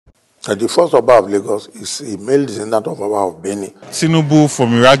The first Oba of Lagos is a male descendant of Oba of Benin. Tinubu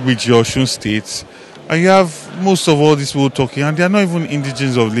from Iragbiji, Osun State. And you have most of all these people talking, and they are not even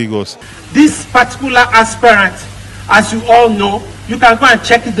indigenous of Lagos. This particular aspirant, as you all know, you can go and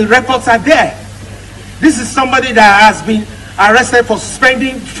check it, the records are there. This is somebody that has been arrested for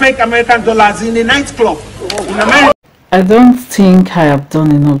spending fake American dollars in a nightclub in America. I don't think I have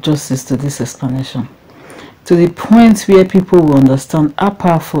done enough justice to this explanation, to the point where people will understand how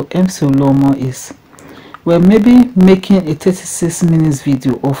powerful MC Oluomo is. Well, maybe making a 36 minutes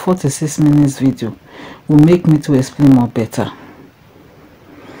video or 46 minutes video will make me to explain more better.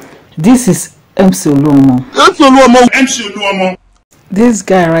 This is MC Oluomo. MC Oluomo. This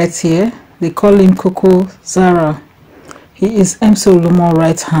guy right here, they call him Koko Zaria. He is MC Oluomo's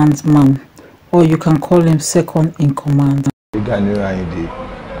right-hand man, or you can call him second in command.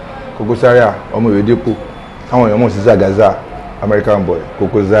 Koko Zaria, American boy,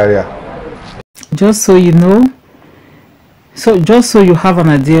 Koko Zaria. Just so you know, just so you have an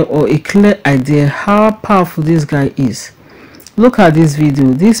idea or a clear idea how powerful this guy is, look at this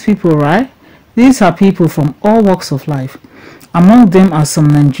video. These people, right? These are people from all walks of life. Among them are some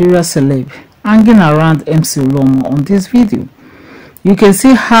Nigeria celeb hanging around MC Oluomo on this video. You can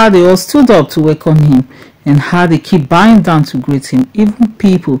see how they all stood up to welcome him and how they keep bowing down to greet him, even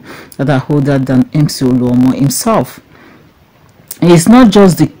people that are older than MC Oluomo himself. He is not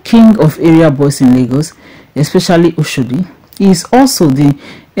just the king of area boys in Lagos, especially Oshodi. He is also the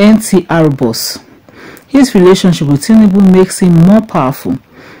NTR boss. His relationship with Tinubu makes him more powerful.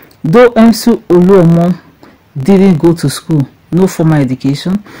 Though MC Oluomo didn't go to school, no formal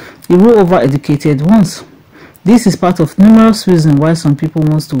education, he grew over-educated once. This is part of numerous reasons why some people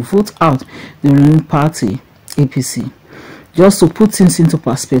want to vote out the ruling party, APC. Just to put things into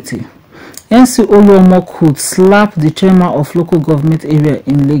perspective, MC Oluomo could slap the chairman of local government area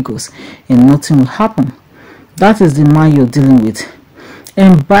in Lagos and nothing will happen. That is the man you're dealing with.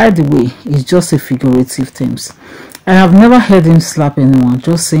 And by the way, it's just a figurative terms. I have never heard him slap anyone,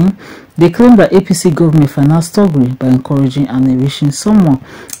 just saying. They claim that APC government financed Togri by encouraging and enriching someone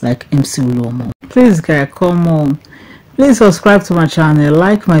like MC Oluomo. Please guys, come on. Please subscribe to my channel,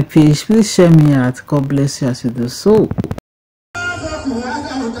 like my page, please share me out. God bless you as you do so.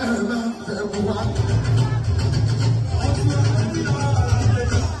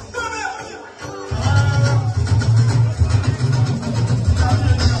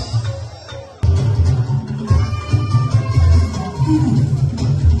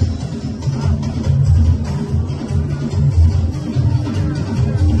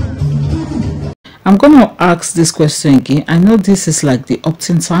 I'm gonna ask this question again. I know this is like the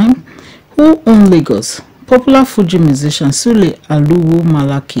opt-in time. Who owns Lagos? Popular Fuji musician Sule Aluwo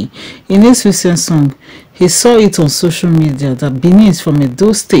Malaki, in his recent song, he saw it on social media that Benin from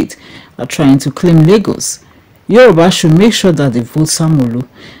Edo State are trying to claim Lagos. Yoruba should make sure that they vote Sanwo-Olu,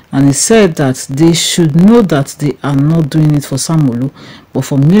 and he said that they should know that they are not doing it for Sanwo-Olu, but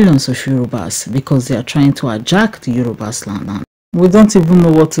for millions of Yorubas, because they are trying to hijack the Yorubas land. We don't even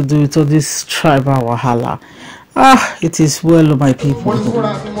know what to do with all this tribal wahala. Ah, it is well, my people.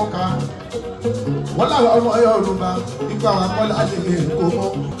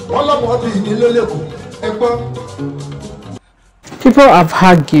 People have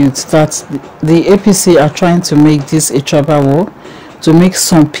argued that the APC are trying to make this a tribal war to make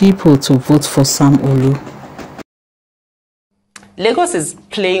some people to vote for Sanwo-Olu. Lagos is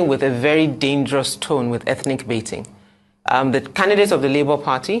playing with a very dangerous tone with ethnic baiting. The candidate of the Labour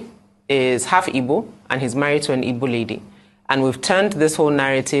Party is half Igbo and he's married to an Igbo lady. And we've turned this whole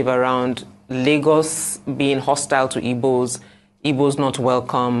narrative around Lagos being hostile to Igbos, Igbos not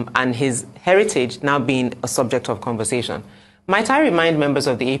welcome, and his heritage now being a subject of conversation. Might I remind members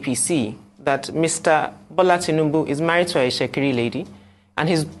of the APC that Mr. Bola Tinubu is married to a Shekiri lady, and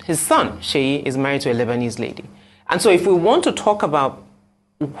his son, Sheyi, is married to a Lebanese lady. And so if we want to talk about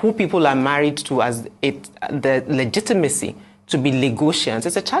who people are married to as the legitimacy to be Lagosians,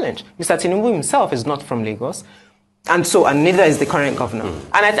 it's a challenge. Mr. Tinubu himself is not from Lagos, and neither is the current governor.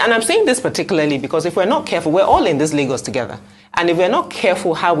 And I'm saying this particularly because if we're not careful, we're all in this Lagos together. And if we're not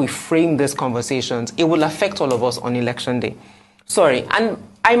careful how we frame these conversations, it will affect all of us on election day. Sorry, and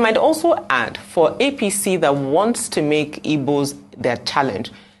I might also add, for APC that wants to make Igbos their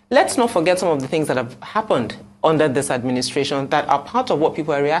challenge, let's not forget some of the things that have happened under this administration that are part of what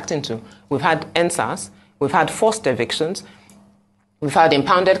people are reacting to. We've had NSAS, we've had forced evictions, we've had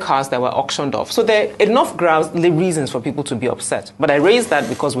impounded cars that were auctioned off. So there are enough reasons for people to be upset. But I raise that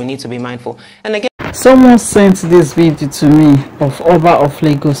because we need to be mindful. And again, someone sent this video to me of Oba of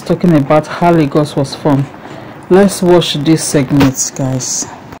Lagos talking about how Lagos was formed. Let's watch this segment, guys.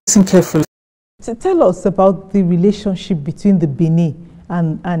 Listen carefully. So tell us about the relationship between the Bini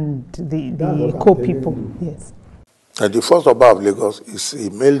and the Eko people. Yes. The first Oba of Lagos is a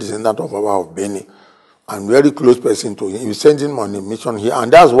male descendant of Oba of Benin and very close person to him. He sent him on a mission here, and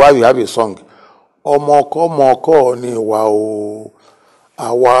that's why we have a song. Omoko ni wa o,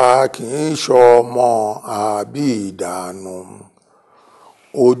 awa ki shomo abidanu.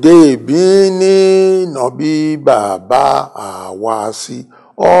 Ode Bini no bi baba awasi.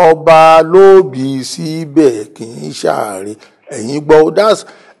 Oba lo bi sibe ki share. That's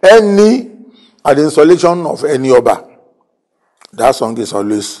any at the installation of any Oba. That song is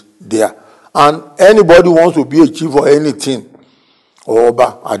always there. And anybody wants to be a chief or anything, or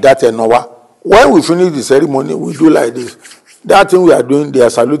Oba, at that Enowa, when we finish the ceremony, we do like this. That thing we are doing, they are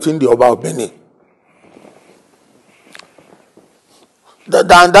saluting the Oba of Benin. That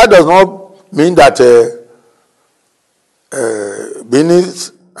does not mean that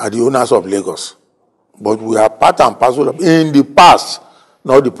Benis are the owners of Lagos. But we are part and parcel of in the past,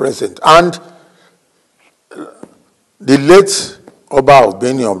 not the present. And the late Oba of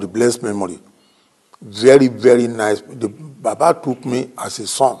Benin of the blessed memory, very, very nice. The Baba took me as a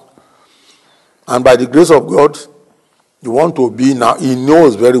son. And by the grace of God, you want to be now, he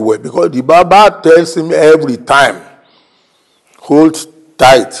knows very well. Because the Baba tells him every time, hold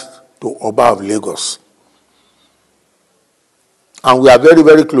tight to Oba of Lagos. And we are very,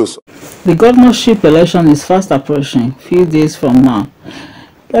 very close. The governorship election is fast approaching, few days from now.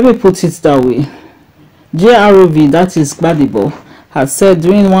 Let me put it that way. JROV, that is Gbadebo, had said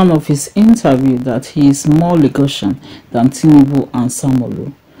during one of his interviews that he is more Lagosian than Tinubu and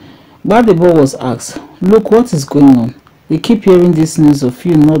Sanwo-Olu. Gbadebo was asked, look, what is going on? We keep hearing this news of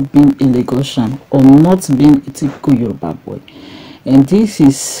you not being a Lagosian or not being a typical Yoruba boy. And this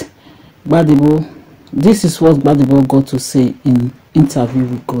is what Gbadebo got to say in interview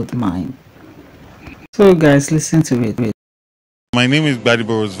with Goldmine. So guys, listen to it. My name is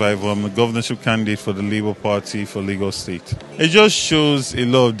Gbadebo Rosevival. I'm the governorship candidate for the Labour Party for Lagos State. It just shows a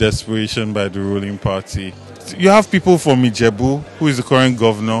lot of desperation by the ruling party. You have people from Ijebu, who is the current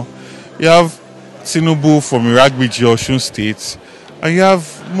governor. You have Tinubu from Iragbiji, Osun State. And you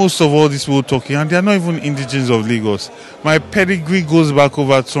have most of all these people talking, and they are not even indigenous of Lagos. My pedigree goes back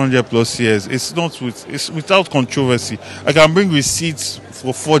over 200 plus years. It's without controversy. I can bring receipts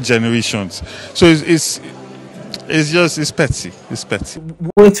for 4 generations. So it's petty. It's petty.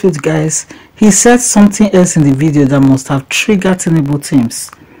 Wait, guys. He said something else in the video that must have triggered Tinubu teams.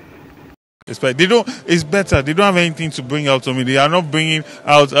 It's better. They don't have anything to bring out to me. They are not bringing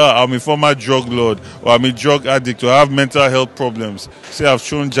out, I'm a former drug lord, or I'm a drug addict, or I have mental health problems. Say I've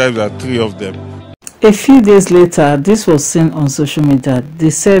shown jibes at 3 of them. A few days later, this was seen on social media.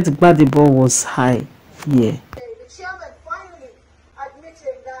 They said Gbadebo was high. Yeah. The chairman finally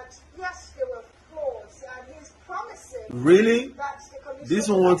admitted that yes, there were flaws, and he's promising. Really? That the commission this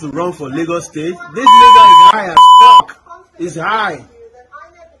one wants to run for Lagos State? This nigga is high as fuck. He's high.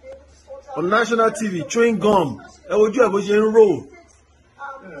 On national TV, chewing gum. This is a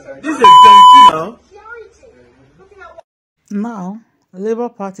junkie now. Now, the Labour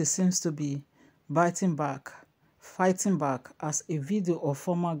Party seems to be fighting back as a video of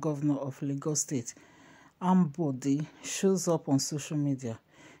former governor of Lagos State, Ambode, shows up on social media,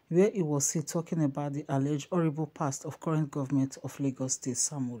 where he was seen talking about the alleged horrible past of current government of Lagos State,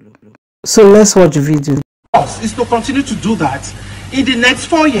 Sanwo-Olu. So let's watch the video. Is to continue to do that in the next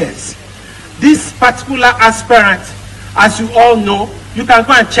 4 years. This particular aspirant, as you all know, you can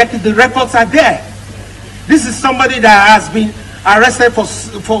go and check it, the records are there. This is somebody that has been arrested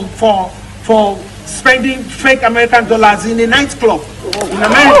for spending fake American dollars in a nightclub in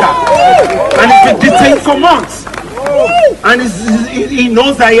America. And he's been detained for months. And he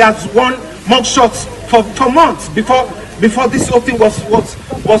knows that he has won mugshots for months before this whole thing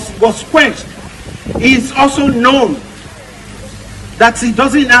was quenched. He is also known that he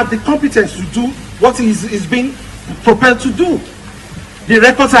doesn't have the competence to do what he is being propelled to do. The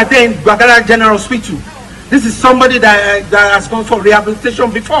records are there in Bagara General Hospital. This is somebody that has gone for rehabilitation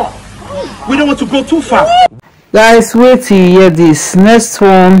before. We don't want to go too far. Guys, wait till you hear this. Next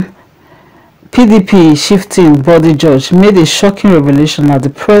one, PDP shifting body judge made a shocking revelation at the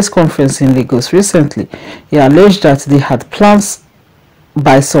press conference in Lagos recently. He alleged that they had plans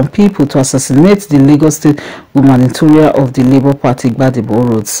by some people to assassinate the Lagos State gubernatorial of the Labour Party, Gbadebo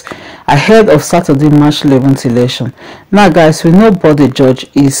Rhodes, ahead of Saturday, March 11th election. Now guys, we know body judge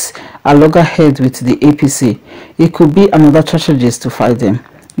is a loggerhead with the APC. It could be another strategist to fight them.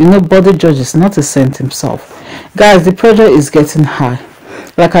 You know, body judge is not a saint himself. Guys, the pressure is getting high.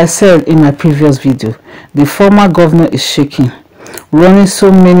 Like I said in my previous video, the former governor is shaking. running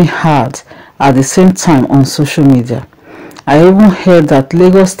so many ads at the same time on social media. I even heard that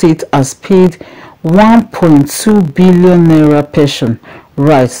Lagos State has paid 1.2 billion naira pension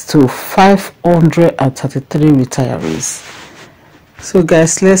rights to 533 retirees. So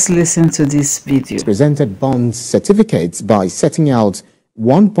guys, let's listen to this video. Presented bond certificates by setting out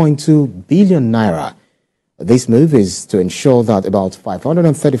 1.2 billion naira. This move is to ensure that about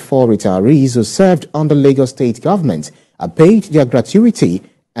 534 retirees who served under Lagos State government are paid their gratuity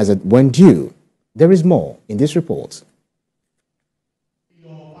as it went due. There is more in this report.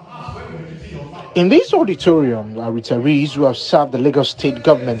 In this auditorium are retirees who have served the Lagos State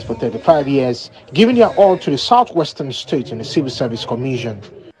government for 35 years, giving their all to the southwestern state in the Civil Service Commission.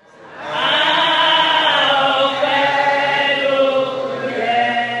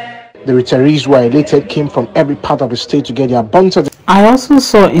 The retirees who are elated came from every part of the state to get their bonds. I also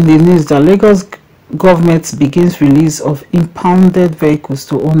saw in the news that Lagos government begins release of impounded vehicles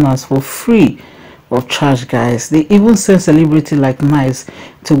to owners for free of charge, guys. They even send celebrity like Nice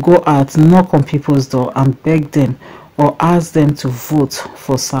to go out, knock on people's door and beg them or ask them to vote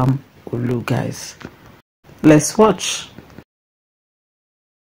for Sam Olu, guys. Let's watch.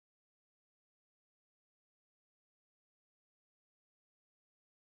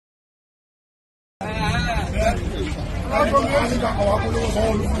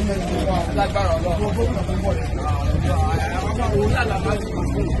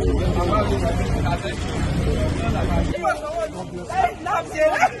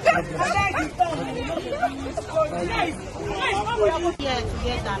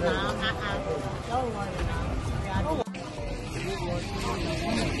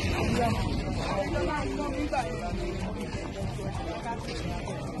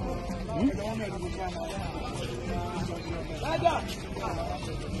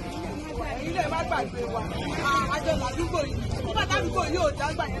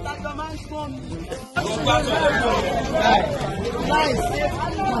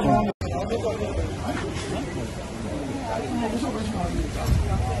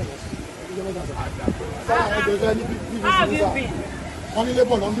 How have you been?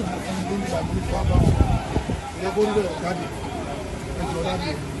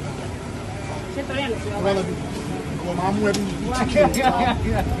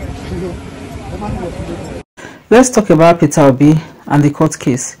 Let's talk about Peter Obi and the court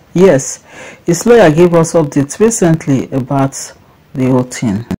case. Yes, his lawyer gave us updates recently about the whole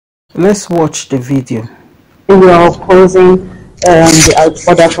thing. Let's watch the video. We are opposing the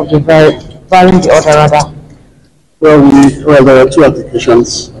order from the varying the order rather. Well, there are two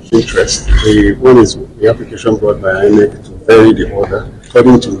applications of interest. One is the application brought by INEC to vary the order,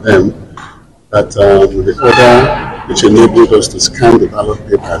 according to them, that the order which enabled us to scan the ballot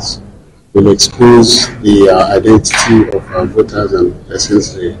papers will expose the identity of voters and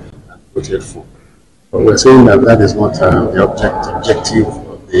persons they voted for. But we're saying that that is not the objective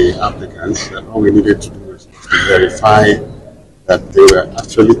of the applicants, that all we needed to do was to verify that they were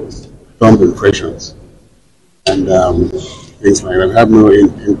actually thumb impressions. And things like that. We have no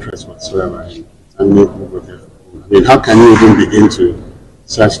interest whatsoever in determining who voted for whom. I mean, how can you even begin to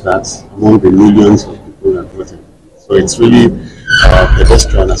search that among the millions of people that voted? So it's really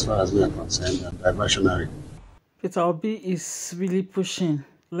pedestrian as far as we are concerned and diversionary. Peter Obi is really pushing,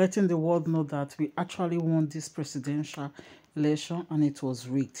 letting the world know that we actually won this presidential election and it was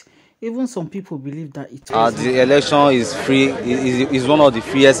rigged. Even some people believe that it was. The election is free. Is one of the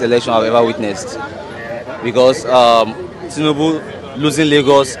freest elections I've ever witnessed. Because Tinubu losing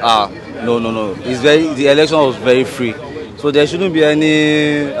Lagos, no. The election was very free, so there shouldn't be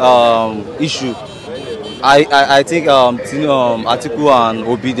any issue. I think Atiku and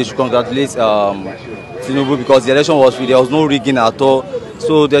Obi, they should congratulate Tinubu because the election was free. There was no rigging at all,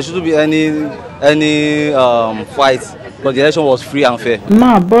 so there shouldn't be any fight. But the election was free and fair.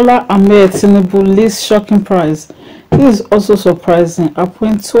 Now Bola Ahmed Tinubu leads shocking prize. This is also surprising.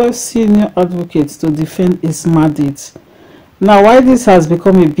 Appoint 12 senior advocates to defend his mandate. Now, why this has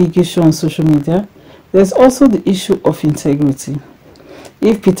become a big issue on social media, there's also the issue of integrity.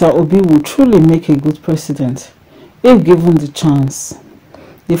 If Peter Obi will truly make a good president, if given the chance,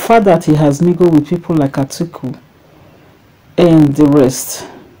 the fact that he has mingled with people like Atiku and the rest.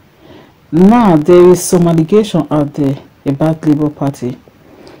 Now, there is some allegation out there about Labour Party.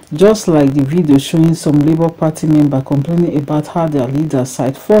 Just like the video showing some Labour Party member complaining about how their leaders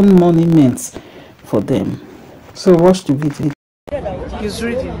cite fund monuments for them. So watch the video. He's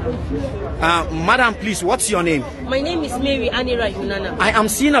reading. Madam, please, what's your name? My name is Mary Anira Yunana. I am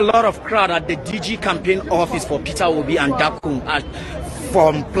seeing a lot of crowd at the DG campaign office for Peter Obi and Dakum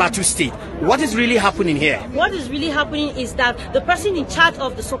from Plateau State. What is really happening here? What is really happening is that the person in charge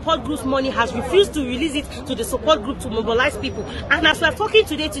of the support group's money has refused to release it to the support group to mobilize people. And as we are talking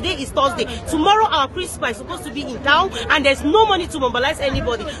today is Thursday. Tomorrow our principal is supposed to be in town and there's no money to mobilize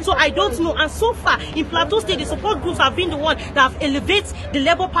anybody. So I don't know. And so far in Plateau State, the support groups have been the one that have elevated the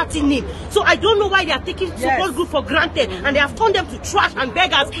Labour Party name. So I don't know why they are taking support group for granted and they have turned them to trash and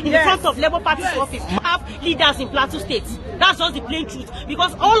beggars in the front of Labour Party's office. We have leaders in Plateau State. That's just the plain truth.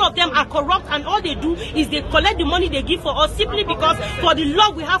 Because all of them are corrupt and all they do is they collect the money they give for us simply because for the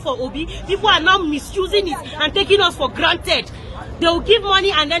law we have for Obi, people are now misusing it and taking us for granted. They will give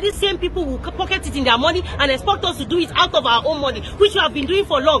money and then the same people will pocket it in their money and expect us to do it out of our own money, which we have been doing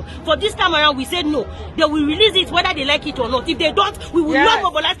for long. For this time around, we said no. They will release it whether they like it or not. If they don't, we will not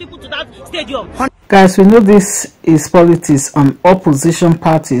mobilize people to that stadium. Guys, we know this is politics and opposition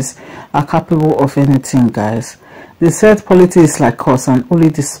parties are capable of anything, guys. They said politics is like us and only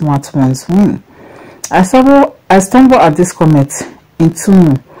the smart ones win. I stumbled at this comment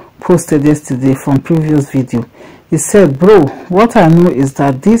Intunu posted yesterday from previous video. He said, bro, what I know is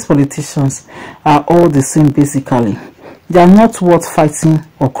that these politicians are all the same basically. They are not worth fighting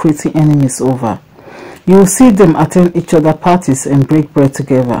or creating enemies over. You will see them attend each other parties and break bread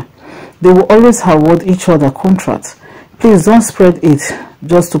together. They will always award each other contracts. Please don't spread it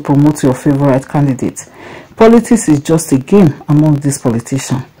just to promote your favorite candidate. Politics is just a game among these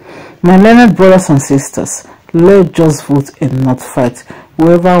politicians. My learned brothers and sisters, let's just vote and not fight.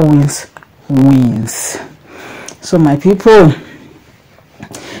 Whoever wins, wins. So my people,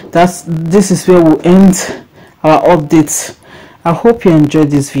 this is where we'll end our updates. I hope you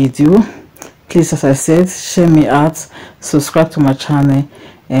enjoyed this video. Please, as I said, share me out, subscribe to my channel,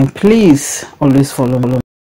 and please always follow me.